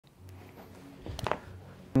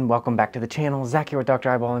Welcome back to the channel. Zach here with Dr.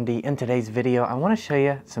 Eyeball MD. In today's video, I want to show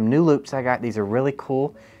you some new loupes I got. These are really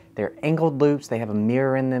cool. They're angled loupes. They have a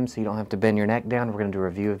mirror in them so you don't have to bend your neck down. We're going to do a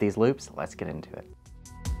review of these loupes. Let's get into it.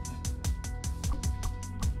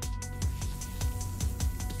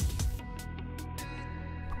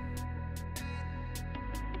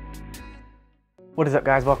 What is up,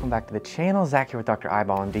 guys? Welcome back to the channel. Zach here with Dr.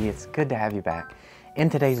 Eyeball MD. It's good to have you back. In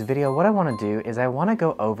today's video, what I want to do is I want to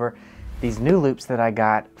go over these new loupes that I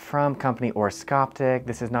got from company Orascoptic.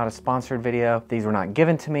 This is not a sponsored video. These were not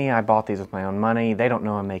given to me. I bought these with my own money. They don't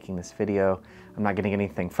know I'm making this video. I'm not getting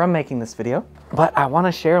anything from making this video, but I want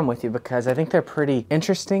to share them with you because I think they're pretty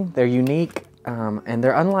interesting. They're unique, and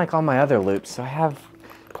they're unlike all my other loupes. So I have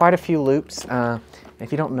quite a few loupes.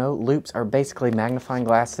 If you don't know, loupes are basically magnifying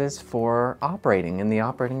glasses for operating in the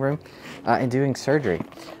operating room and doing surgery.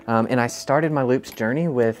 And I started my loupes journey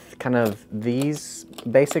with kind of these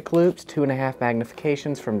basic loupes, 2.5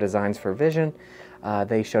 magnifications from Designs for Vision.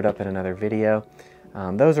 They showed up in another video.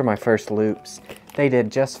 Those are my first loupes. They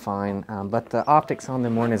did just fine, but the optics on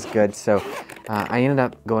them weren't as good, so I ended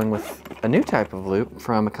up going with a new type of loupe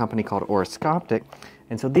from a company called Orascoptic.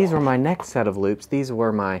 And so these were my next set of loupes. These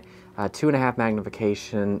were my 2.5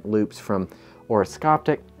 magnification loupes from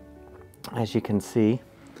Orascoptic. As you can see,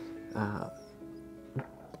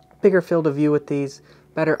 bigger field of view with these,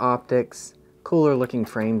 better optics, cooler looking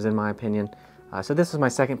frames in my opinion. So this was my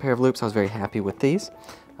second pair of loupes. I was very happy with these.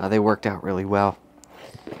 They worked out really well.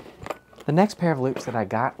 The next pair of loupes that I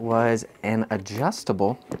got was an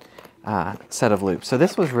adjustable set of loupes. So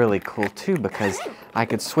this was really cool too because I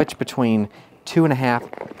could switch between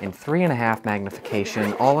 2.5 and 3.5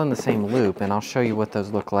 magnification all in the same loupe, and I'll show you what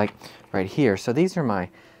those look like right here. So these are my,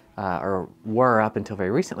 or were up until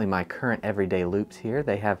very recently, my current everyday loupes here.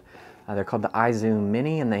 They have, they're called the iZoom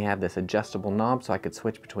Mini, and they have this adjustable knob so I could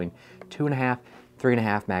switch between 2.5,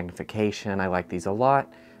 3.5 magnification. I like these a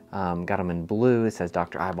lot. Got them in blue. It says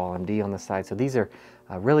Dr. Eyeball MD on the side. So these are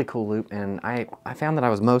a really cool loupe, and I found that I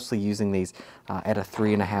was mostly using these at a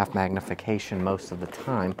 3.5 magnification most of the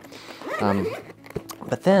time.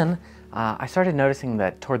 But then I started noticing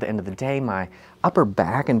that toward the end of the day, my upper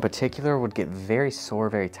back in particular would get very sore,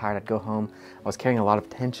 very tired. I'd go home. I was carrying a lot of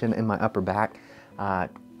tension in my upper back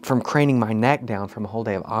from craning my neck down from a whole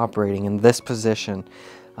day of operating in this position.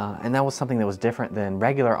 And that was something that was different than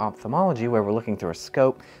regular ophthalmology where we're looking through a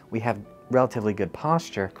scope. We have relatively good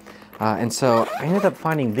posture. And so I ended up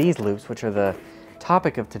finding these loupes, which are the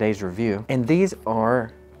topic of today's review. And these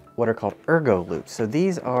are what are called Ergo Loupes. So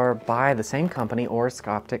these are by the same company,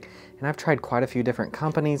 Orascoptic, and I've tried quite a few different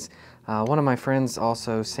companies. One of my friends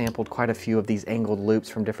also sampled quite a few of these angled loupes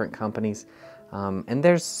from different companies. And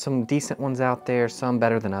there's some decent ones out there, some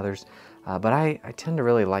better than others. But I tend to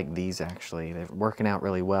really like these actually. They're working out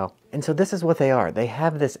really well. And so this is what they are. They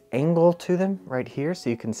have this angle to them right here, so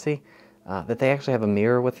you can see that they actually have a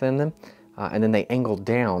mirror within them, and then they angle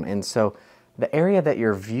down. And so the area that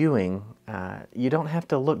you're viewing, you don't have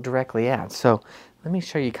to look directly at. So let me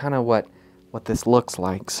show you kind of what this looks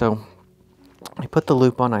like. So I put the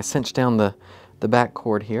loupe on, I cinch down the back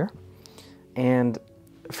cord here, and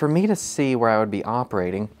for me to see where I would be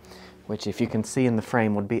operating, which if you can see in the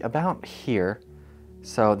frame would be about here.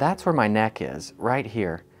 So that's where my neck is, right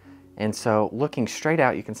here. And so looking straight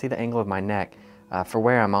out, you can see the angle of my neck for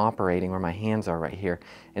where I'm operating, where my hands are right here.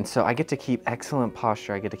 And so I get to keep excellent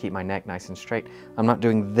posture. I get to keep my neck nice and straight. I'm not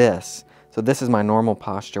doing this. So this is my normal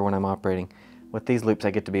posture when I'm operating. With these loupes,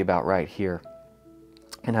 I get to be about right here.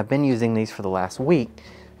 And I've been using these for the last week,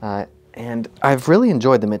 and I've really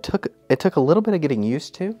enjoyed them. It took a little bit of getting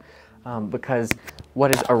used to, because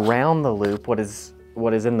what is around the loupe, what is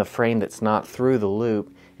in the frame that's not through the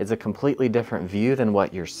loupe, is a completely different view than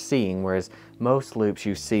what you're seeing, whereas most loupes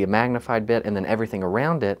you see a magnified bit and then everything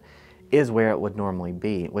around it is where it would normally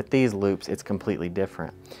be. With these loupes, it's completely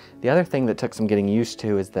different. The other thing that took some getting used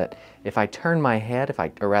to is that if I turn my head, if I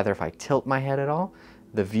tilt my head at all,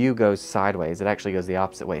 the view goes sideways. It actually goes the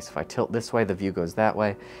opposite way. So if I tilt this way, the view goes that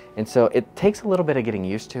way. And so it takes a little bit of getting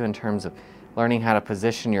used to in terms of learning how to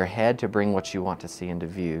position your head to bring what you want to see into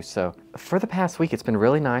view. So for the past week, it's been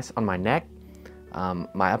really nice on my neck.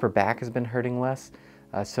 My upper back has been hurting less.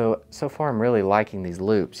 So far I'm really liking these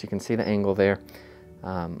loupes. You can see the angle there.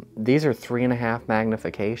 These are 3.5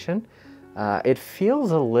 magnification. It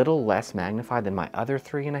feels a little less magnified than my other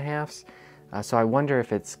 3.5s. So I wonder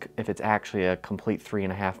if it's actually a complete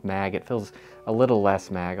 3.5 mag. It feels a little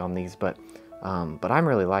less mag on these, but I'm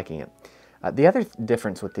really liking it. The other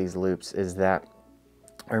difference with these loupes is that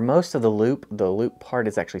most of the loop part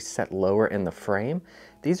is actually set lower in the frame.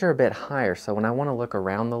 These are a bit higher, so when I want to look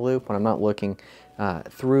around the loop, when I'm not looking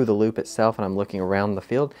through the loop itself and I'm looking around the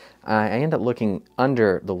field, I end up looking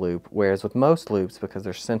under the loop, whereas with most loops, because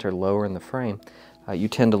they're centered lower in the frame, you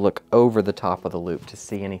tend to look over the top of the loop to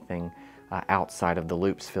see anything outside of the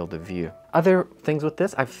loop's field of view. Other things with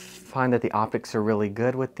this, I find that the optics are really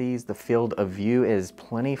good with these. The field of view is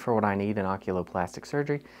plenty for what I need in oculoplastic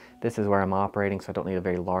surgery. This is where I'm operating, so I don't need a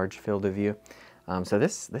very large field of view. So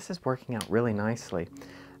this is working out really nicely.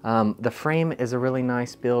 The frame is a really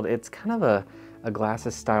nice build. It's kind of a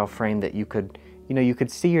glasses style frame that you could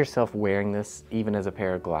see yourself wearing this even as a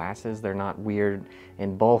pair of glasses. They're not weird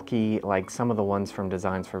and bulky like some of the ones from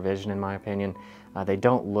Designs for Vision, in my opinion. They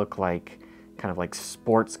don't look like kind of like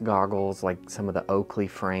sports goggles like some of the Oakley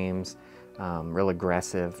frames, real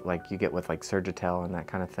aggressive like you get with like Surgitel and that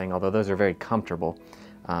kind of thing, although those are very comfortable.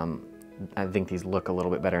 I think these look a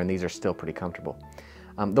little bit better, and these are still pretty comfortable.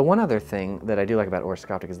 The one other thing that I do like about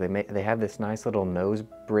Orascoptic is they have this nice little nose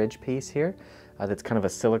bridge piece here that's kind of a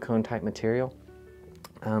silicone type material.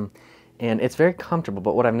 And it's very comfortable,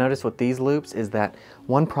 but what I've noticed with these loops is that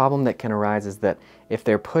one problem that can arise is that if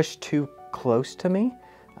they're pushed too close to me,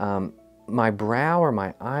 my brow or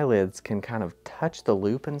my eyelids can kind of touch the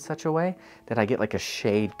loop in such a way that I get like a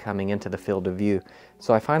shade coming into the field of view.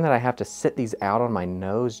 So I find that I have to sit these out on my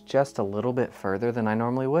nose just a little bit further than I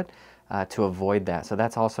normally would to avoid that. So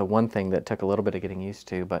that's also one thing that took a little bit of getting used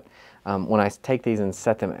to, but when I take these and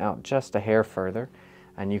set them out just a hair further,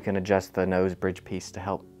 and you can adjust the nose bridge piece to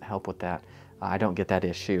help with that, I don't get that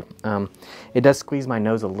issue. It does squeeze my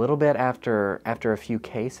nose a little bit after a few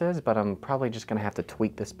cases, but I'm probably just gonna have to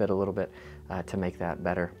tweak this bit a little bit to make that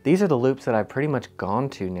better. These are the loops that I've pretty much gone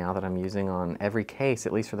to now that I'm using on every case,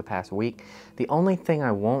 at least for the past week. The only thing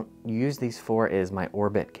I won't use these for is my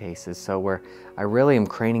orbit cases, so where I really am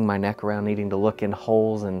craning my neck around, needing to look in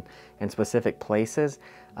holes and specific places.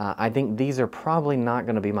 I think these are probably not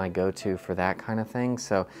gonna be my go-to for that kind of thing.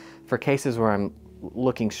 So for cases where I'm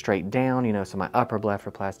looking straight down, so my upper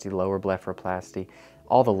blepharoplasty, lower blepharoplasty,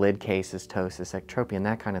 all the lid cases, ptosis, ectropion,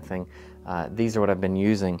 that kind of thing, these are what I've been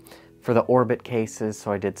using. For the orbit cases,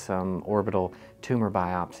 so I did some orbital tumor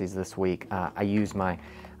biopsies this week, I used my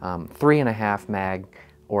 3.5 mag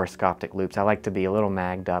Orascoptic loops. I like to be a little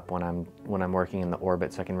magged up when I'm working in the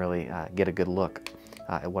orbit so I can really get a good look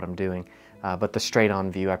at what I'm doing. But the straight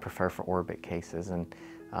on view I prefer for orbit cases, and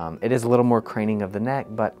it is a little more craning of the neck,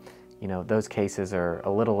 but those cases are a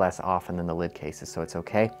little less often than the lid cases, so it's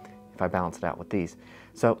okay if I balance it out with these.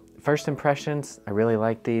 So first impressions, I really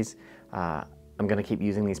like these. I'm gonna keep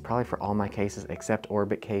using these probably for all my cases except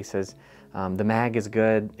orbit cases. The mag is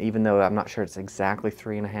good, even though I'm not sure it's exactly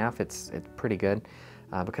 3.5, it's pretty good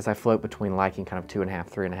because I float between liking kind of 2.5,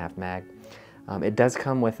 3.5 mag. It does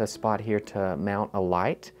come with a spot here to mount a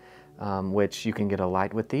light, which you can get a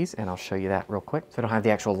light with these, and I'll show you that real quick. So I don't have the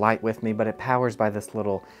actual light with me, but it powers by this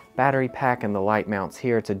little battery pack, and the light mounts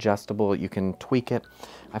here. It's adjustable, you can tweak it.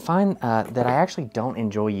 I find that I actually don't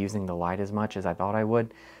enjoy using the light as much as I thought I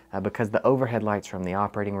would because the overhead lights from the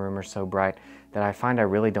operating room are so bright that I find I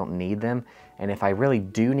really don't need them. And if I really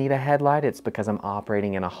do need a headlight, it's because I'm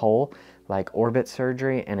operating in a hole like orbit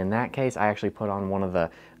surgery, and in that case I actually put on one of the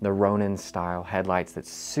Ronin style headlights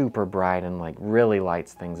that's super bright and like really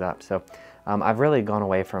lights things up. So I've really gone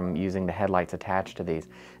away from using the headlights attached to these.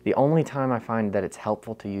 The only time I find that it's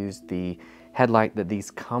helpful to use the headlight that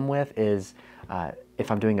these come with is if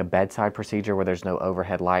I'm doing a bedside procedure where there's no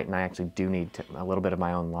overhead light and I actually do need a little bit of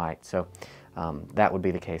my own light. So that would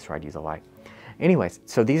be the case where I'd use a light. Anyways,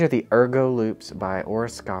 so these are the Ergo Loupes by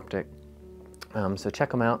Orascoptic. So check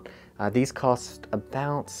them out. These cost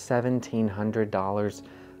about $1,700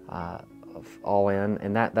 all in,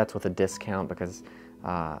 and that's with a discount because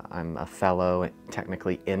I'm a fellow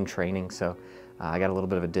technically in training, so I got a little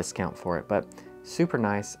bit of a discount for it, but super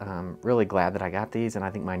nice. Really glad that I got these, and I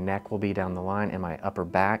think my neck will be down the line and my upper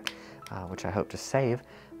back, which I hope to save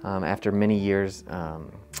after many years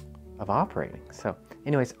of operating. So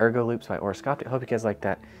anyways, Ergo Loupes by Orascoptic. Hope you guys like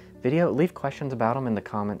that video. Leave questions about them in the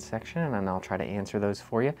comments section and I'll try to answer those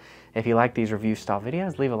for you. If you like these review style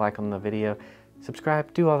videos, leave a like on the video,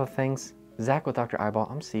 subscribe, do all the things. Zach with Dr. Eyeball.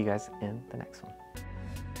 I'm see you guys in the next one.